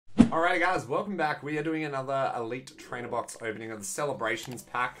Alright guys, welcome back. We are doing another Elite Trainer Box opening of the Celebrations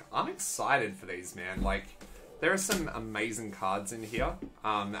pack. I'm excited for these, man. Like, there are some amazing cards in here.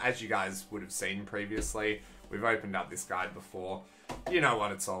 As you guys would have seen previously, we've opened up this guide before. You know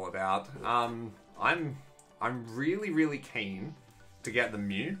what it's all about. I'm really keen to get the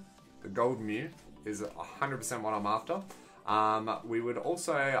Mew. The Gold Mew is 100% what I'm after. We would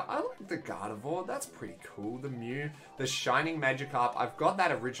also, I like the Gardevoir, that's pretty cool. The Mew, the Shining Magikarp, I've got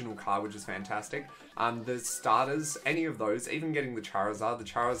that original card, which is fantastic. The starters, any of those, even getting the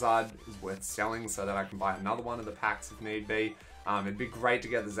Charizard is worth selling so that I can buy another one of the packs if need be. It'd be great to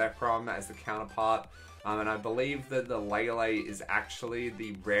get the Zekrom as the counterpart. And I believe that the Lele is actually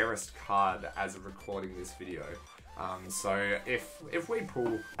the rarest card as of recording this video. So if we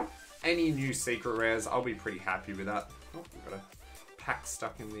pull any new secret rares, I'll be pretty happy with that. Oh, we've got a pack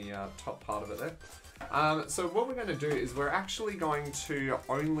stuck in the top part of it there. So what we're going to do is we're actually going to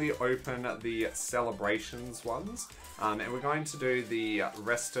only open the Celebrations ones. And we're going to do the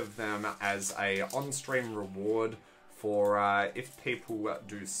rest of them as a on-stream reward for if people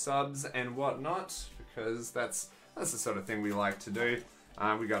do subs and whatnot, because that's the sort of thing we like to do.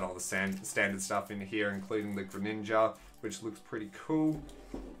 We got all the standard stuff in here, including the Greninja, which looks pretty cool.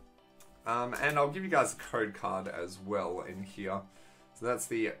 And I'll give you guys a code card as well in here. So that's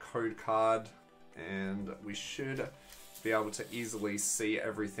the code card, and we should be able to easily see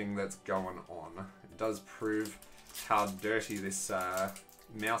everything that's going on. It does prove how dirty this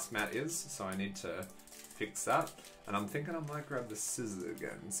mouse mat is, so I need to fix that. And I'm thinking I might grab the scissors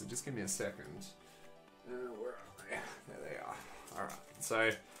again, so just give me a second. Where are they? There they are. Alright, so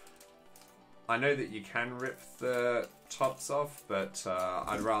I know that you can rip the tops off, but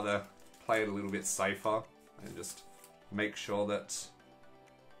I'd rather play it a little bit safer and just make sure that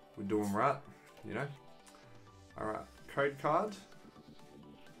we're doing right, you know? Alright, code card.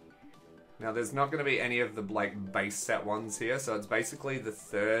 Now there's not going to be any of the like base set ones here, so it's basically the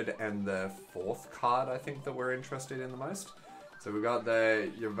third and the fourth card I think that we're interested in the most. So we've got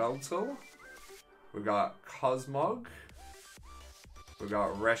the Yveltal, we've got Cosmog, we've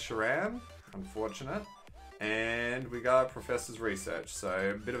got Reshiram, unfortunate, and we got Professor's Research.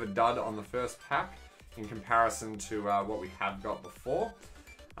 So a bit of a dud on the first pack in comparison to what we have got before.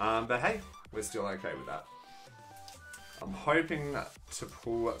 But hey, we're still okay with that. I'm hoping to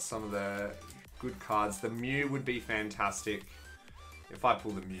pull some of the good cards. The Mew would be fantastic. If I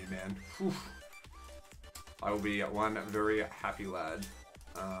pull the Mew, man, whew, I will be one very happy lad.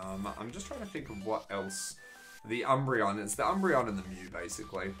 I'm just trying to think of what else. The Umbreon, it's the Umbreon and the Mew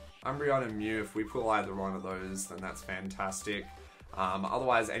basically. Umbreon and Mew, if we pull either one of those, then that's fantastic.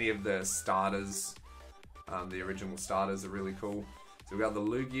 Otherwise, any of the starters, the original starters are really cool. So we've got the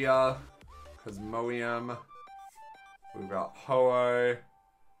Lugia, Cosmoem, we've got Ho-Oh,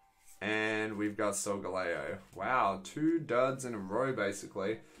 and we've got Solgaleo. Wow, 2 duds in a row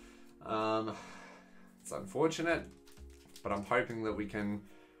basically. It's unfortunate, but I'm hoping that we can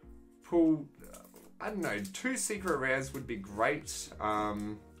pull, I don't know, 2 secret rares would be great.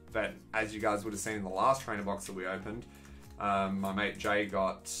 But as you guys would have seen in the last trainer box that we opened, my mate Jay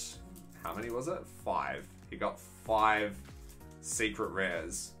got, how many was it? 5. He got 5 secret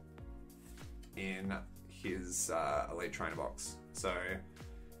rares in his Elite Trainer box. So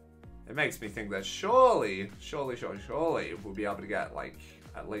it makes me think that surely we'll be able to get like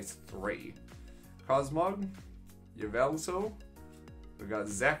at least 3. Cosmog, Yveltal, we got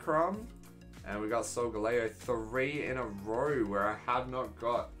Zekrom, and we got Solgaleo. 3 in a row where I have not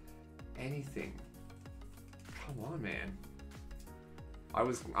got anything. Come on, man. I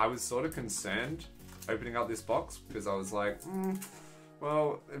was sort of concerned opening up this box because I was like,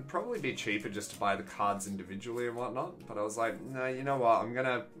 well, it'd probably be cheaper just to buy the cards individually and whatnot. But I was like, no, you know what? I'm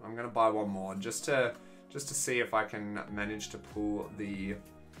gonna buy one more just to see if I can manage to pull the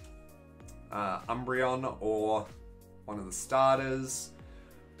Umbreon or one of the starters,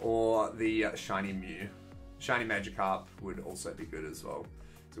 or the Shiny Mew. Shiny Magikarp would also be good as well.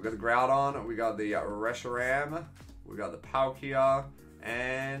 So we've got the Groudon, we got the Reshiram, we got the Palkia,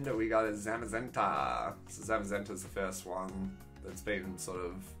 and we got a Zamazenta. So Zamazenta's the first one that's been sort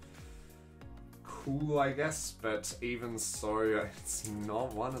of cool, I guess, but even so, it's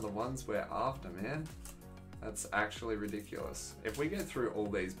not one of the ones we're after, man. That's actually ridiculous. If we get through all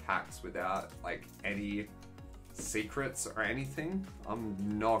these packs without like any secrets or anything, I'm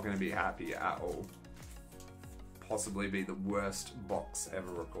not going to be happy at all. Possibly be the worst box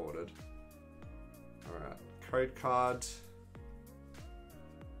ever recorded. Alright, code card.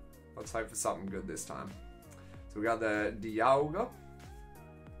 Let's hope for something good this time. So we got the Dialga,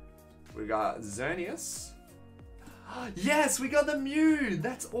 we got Xerneas, Yes, we got the Mew!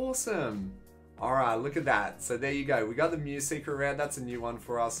 That's awesome! Alright, look at that. So there you go. We got the Mew secret rare. That's a new one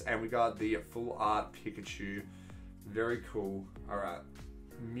for us. And we got the full art Pikachu. Very cool. Alright.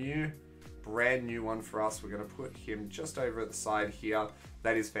 Mew. Brand new one for us. We're going to put him just over at the side here.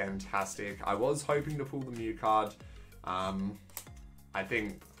 That is fantastic. I was hoping to pull the Mew card. I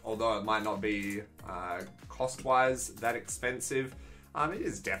think, although it might not be cost-wise that expensive, it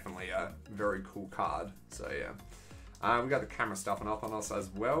is definitely a very cool card. So yeah. We got the camera stuffing up on us as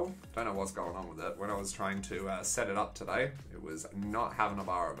well. Don't know what's going on with it. When I was trying to set it up today, it was not having a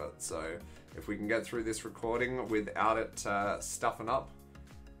bar of it. So if we can get through this recording without it stuffing up,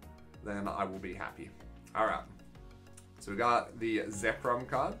 then I will be happy. Alright. So we got the Zekrom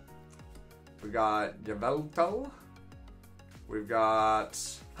card. We got Yveltal. We've got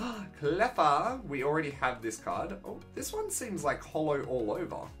Cleffa. We already have this card. Oh, this one seems like hollow all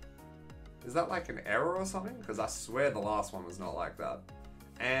over. Is that like an error or something? Because I swear the last one was not like that.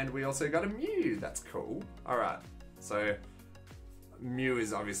 And we also got a Mew. That's cool. Alright, so Mew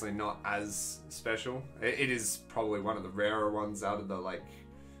is obviously not as special. It is probably one of the rarer ones out of the like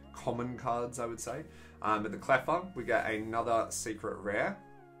common cards, I would say. But the Cleffa, we got another secret rare.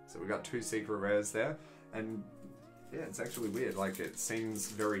 So we got 2 secret rares there. And yeah, it's actually weird. Like it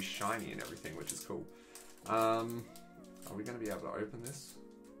seems very shiny and everything, which is cool. Are we going to be able to open this?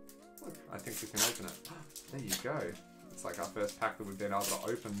 Look, I think we can open it. There you go. It's like our first pack that we've been able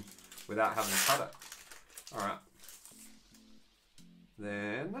to open without having to cut it. Alright.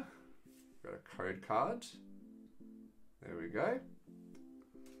 Then, we've got a code card. There we go.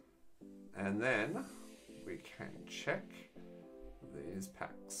 And then, we can check these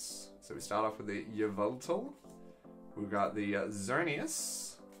packs. So we start off with the Yveltal. We've got the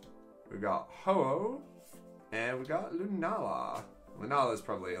Xerneas. We've got Ho-Oh. And we got Lunala. Lunala is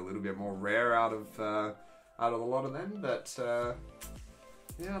probably a little bit more rare out of a lot of them, but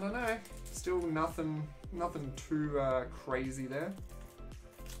yeah, I don't know. Still nothing too crazy there.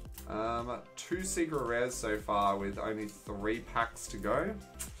 2 secret rares so far with only 3 packs to go.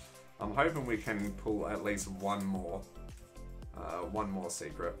 I'm hoping we can pull at least one more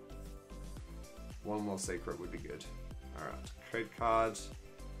secret. One more secret would be good. All right, code card.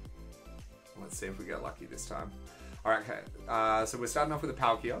 Let's see if we get lucky this time. Alright, okay. So we're starting off with the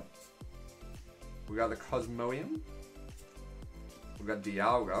Palkia. We got the Cosmoem. We got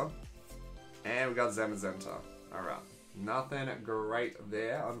Dialga. And we got Zamazenta. Alright. Nothing great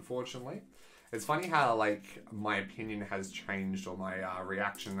there, unfortunately. It's funny how, like, my opinion has changed, or my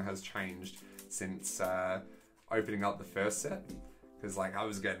reaction has changed since opening up the first set. Because, like, I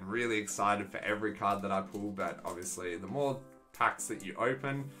was getting really excited for every card that I pull, but obviously the more packs that you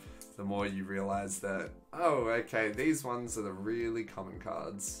open, the more you realize that, oh, okay, these ones are the really common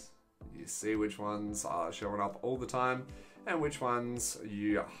cards. You see which ones are showing up all the time, and which ones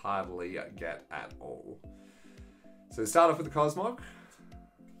you hardly get at all. So start off with the Cosmog,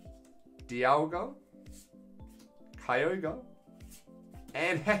 Dialga, Kyogre,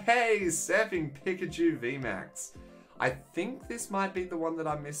 and hey, Surfing Pikachu VMAX. I think this might be the one that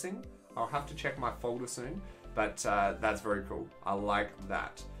I'm missing. I'll have to check my folder soon, but that's very cool. I like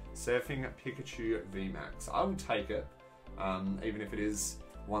that. Surfing Pikachu VMAX. I will take it, even if it is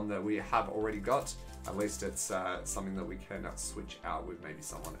one that we have already got. At least it's something that we can switch out with maybe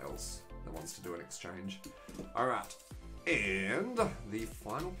someone else that wants to do an exchange. Alright, and the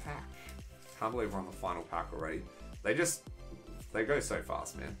final pack. Can't believe we're on the final pack already. They go so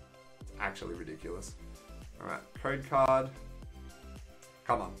fast, man. It's actually ridiculous. Alright, code card.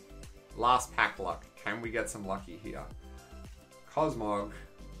 Come on. Last pack luck. Can we get some lucky here? Cosmog.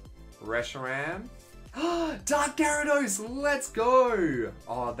 Reshiram. Dark Gyarados! Let's go!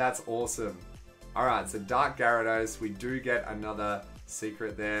 Oh, that's awesome. Alright, so Dark Gyarados, we do get another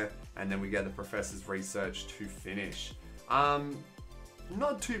secret there, and then we get the Professor's Research to finish.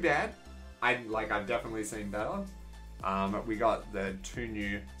 Not too bad. I've definitely seen better. We got the 2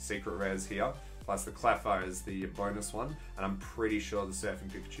 new secret rares here, plus the Cleffa is the bonus one, and I'm pretty sure the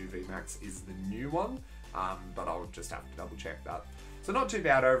Surfing Pikachu VMAX is the new one, but I'll just have to double check that. So not too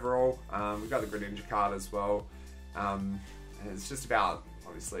bad overall. We've got the Greninja card as well. And it's just about,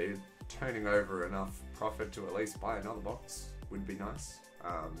 obviously, turning over enough profit to at least buy another box would be nice.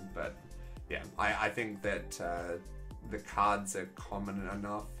 But yeah, I think that the cards are common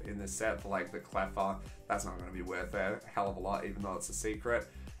enough in the set for like the Cleffa. That's not going to be worth a hell of a lot, even though it's a secret.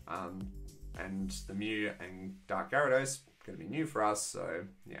 And the Mew and Dark Gyarados going to be new for us, so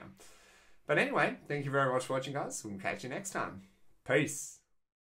yeah. But anyway, thank you very much for watching, guys. We'll catch you next time. Peace.